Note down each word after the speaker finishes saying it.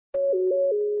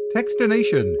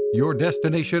Techstination, your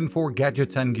destination for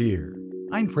gadgets and gear.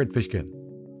 I'm Fred Fishkin.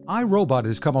 iRobot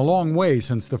has come a long way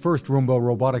since the first Roomba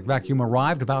robotic vacuum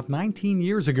arrived about 19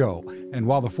 years ago, and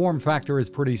while the form factor is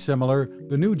pretty similar,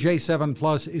 the new J7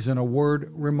 Plus is in a word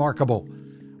remarkable.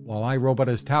 While iRobot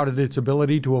has touted its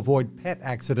ability to avoid pet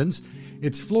accidents,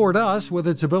 it's floored us with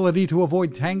its ability to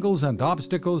avoid tangles and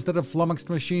obstacles that have flummoxed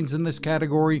machines in this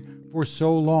category for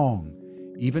so long,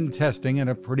 even testing in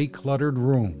a pretty cluttered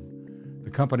room. The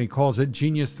company calls it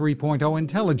Genius 3.0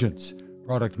 Intelligence.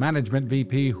 Product Management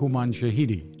VP Hooman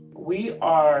Shahidi. We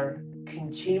are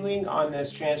continuing on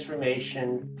this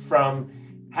transformation from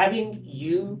having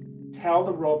you tell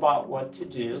the robot what to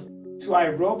do to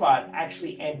iRobot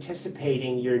actually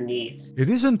anticipating your needs. It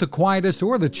isn't the quietest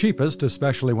or the cheapest,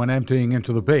 especially when emptying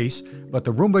into the base, but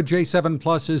the Roomba J7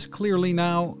 Plus is clearly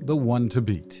now the one to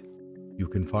beat. You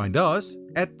can find us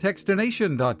at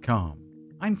Techstination.com.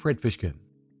 I'm Fred Fishkin.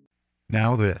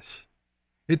 Now this.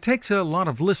 It takes a lot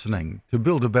of listening to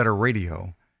build a better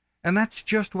radio, and that's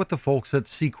just what the folks at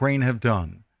C. Crane have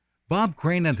done. Bob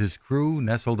Crane and his crew,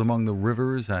 nestled among the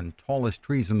rivers and tallest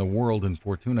trees in the world in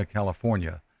Fortuna,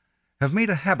 California, have made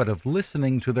a habit of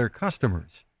listening to their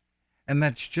customers. And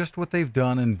that's just what they've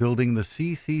done in building the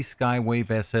CC Skywave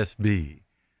SSB,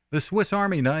 the Swiss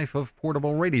Army knife of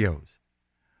portable radios.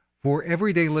 For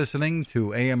everyday listening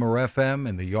to AM or FM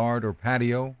in the yard or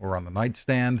patio or on the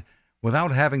nightstand,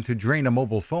 without having to drain a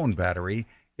mobile phone battery,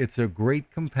 it's a great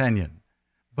companion.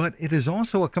 But it is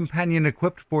also a companion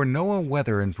equipped for NOAA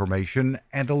weather information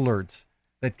and alerts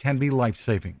that can be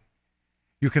life-saving.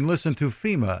 You can listen to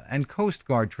FEMA and Coast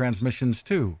Guard transmissions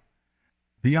too.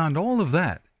 Beyond all of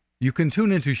that, you can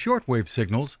tune into shortwave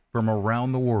signals from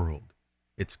around the world.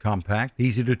 It's compact,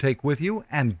 easy to take with you,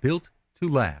 and built to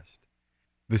last.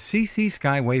 The CC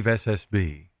Skywave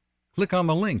SSB. Click on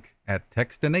the link at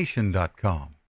Techstination.com.